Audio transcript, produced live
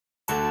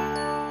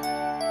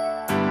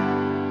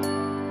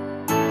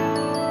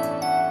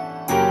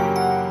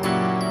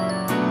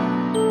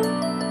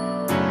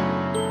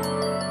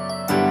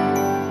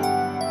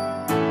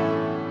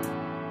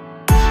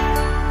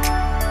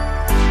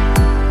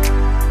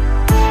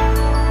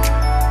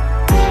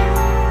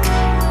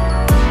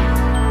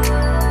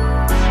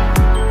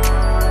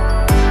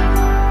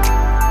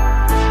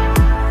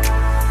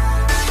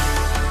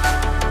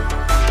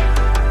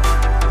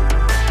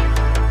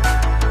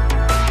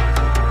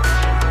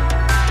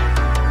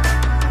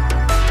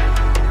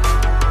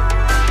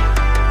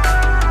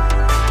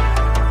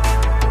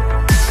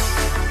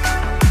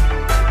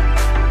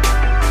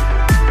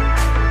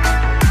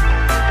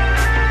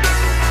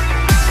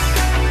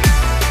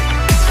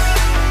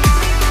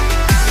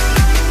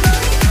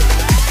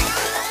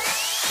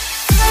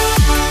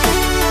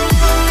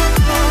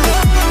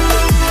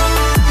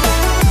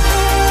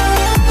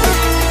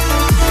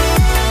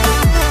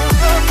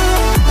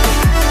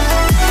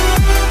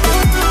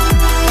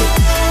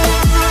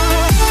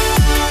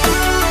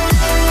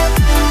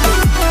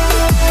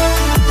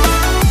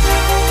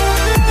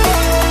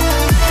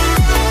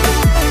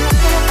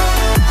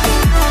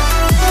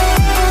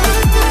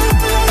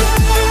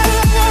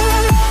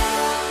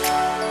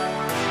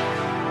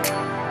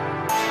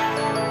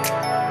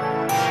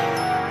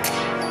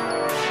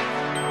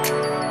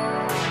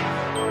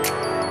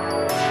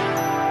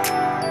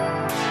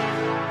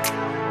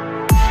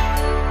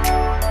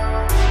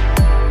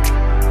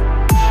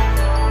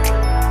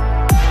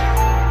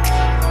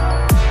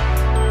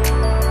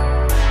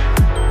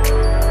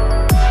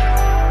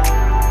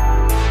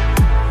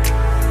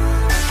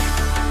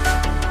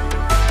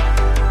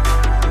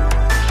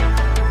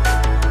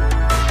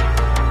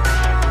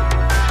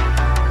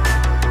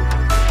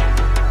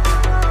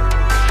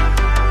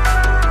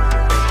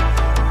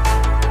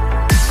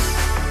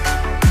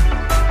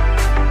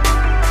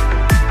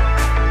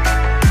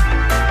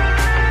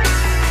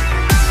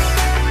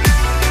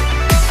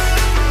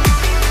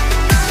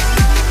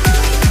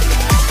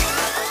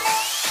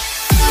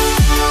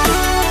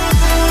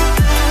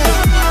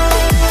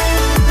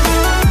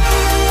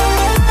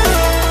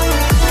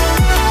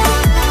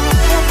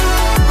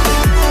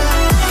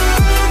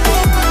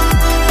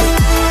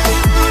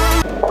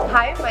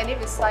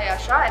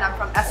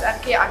from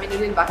SMK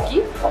Aminuddin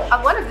Baki.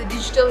 I'm one of the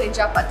Digital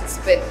Ninja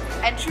participants,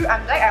 and through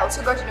MDEC I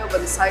also got to know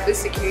about the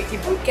cybersecurity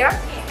bootcamp,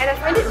 and I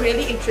find it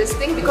really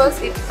interesting because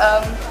it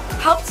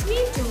helps me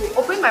to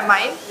open my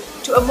mind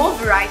to a more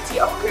variety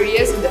of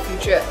careers in the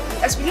future.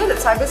 As we know that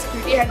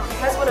cybersecurity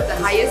has one of the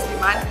highest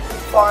demand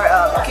for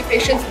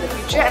occupations in the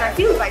future, and I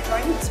feel by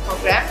joining this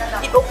program,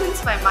 it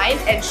opens my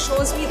mind and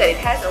shows me that it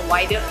has a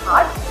wider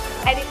path,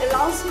 and it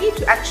allows me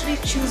to actually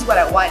choose what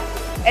I want.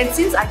 And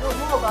since I know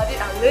more about it,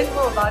 I learn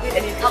more about it,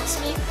 and it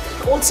helps me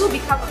to also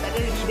become a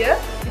better leader,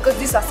 because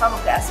these are some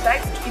of the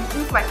aspects to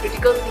improve my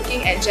critical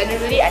thinking, and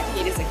generally I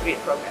think it is a great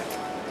program.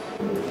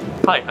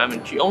 Hi, I'm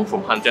Jiong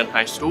from Hanjian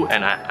High School,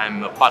 and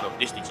I'm a part of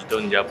this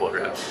Digital Ninja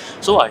program.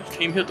 So I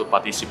came here to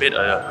participate in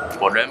a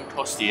program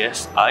called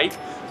CSI,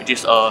 which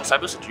is a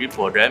cybersecurity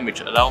program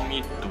which allows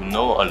me to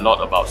know a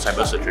lot about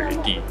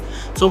cybersecurity.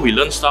 So we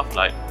learn stuff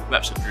like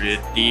web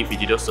security,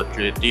 digital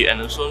security,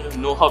 and also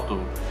know how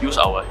to use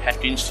our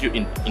hacking skill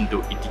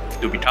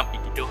to become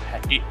ethical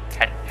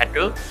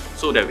hacker,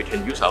 so that we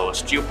can use our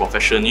skill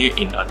professionally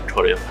in a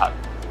career path.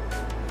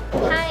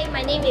 Hi,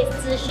 my name is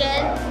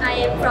Zishen.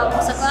 I am from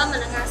Sekolah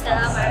Menengah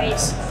Stella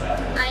Maris.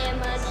 I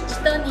am a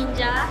digital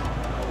ninja.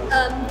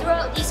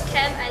 Throughout this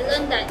camp, I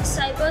learned that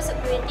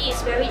cybersecurity is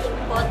very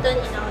important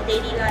in our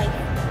daily life.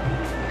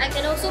 I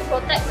can also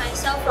protect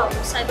myself from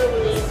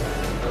cyberbullying.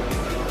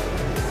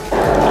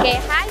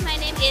 Okay, hi, my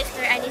name is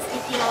Nur Anis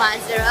Binti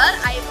Muhammad Azrul.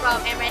 I am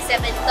from Immersion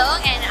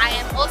and I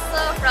am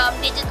also from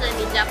Digital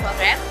Ninja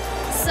program.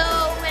 So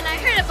when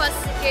I heard about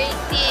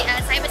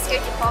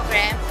cybersecurity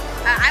program,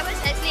 I was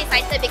actually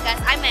excited because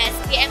I'm an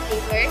SPM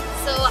leaver,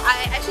 so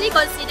I actually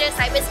consider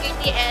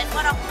cybersecurity as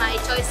one of my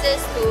choices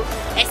to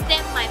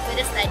extend my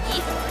further study.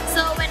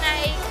 So when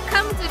I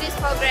come to this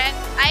program,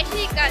 I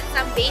actually got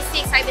some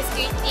basic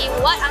cybersecurity,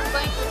 what I'm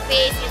going to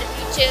face in the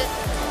future.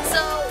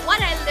 So what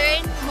I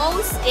learned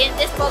most in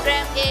this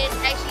program is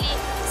actually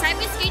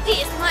cybersecurity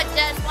is not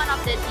just one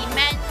of the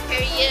demand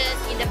careers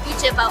in the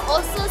future, but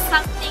also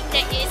something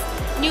that is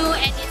new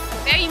and is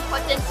very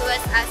important to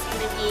us as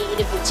human beings in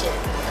the future.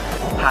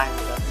 Hi,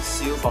 I'm Dr.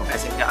 Siu from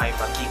SMK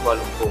Baki Kuala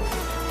Lumpur.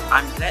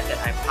 I'm glad that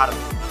I'm part of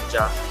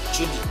Ninja.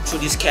 Through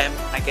this camp,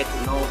 I get to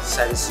know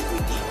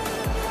cybersecurity.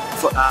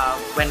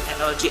 When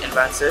technology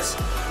advances,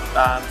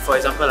 for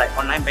example like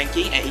online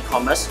banking and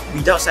e-commerce,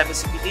 without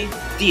cybersecurity,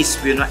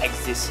 this will not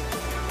exist.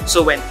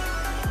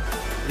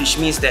 Which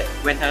means that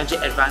when technology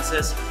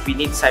advances, we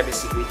need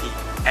cybersecurity,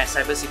 and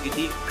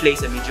cybersecurity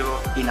plays a major role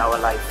in our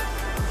life.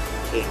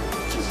 Okay,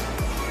 thank you.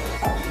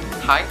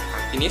 Hi,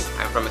 I'm Finis.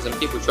 I'm from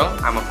SMK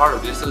Puchong. I'm a part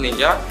of Digital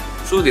Ninja.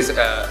 Through this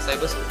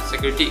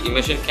cybersecurity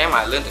immersion camp,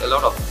 I learned a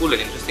lot of cool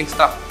and interesting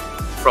stuff,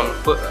 from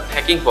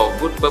hacking for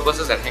good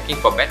purposes and hacking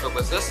for bad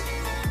purposes,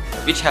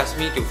 which helps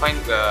me to find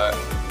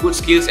good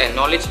skills and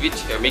knowledge which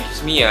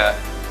makes me a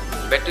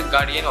better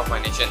guardian of my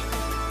nation.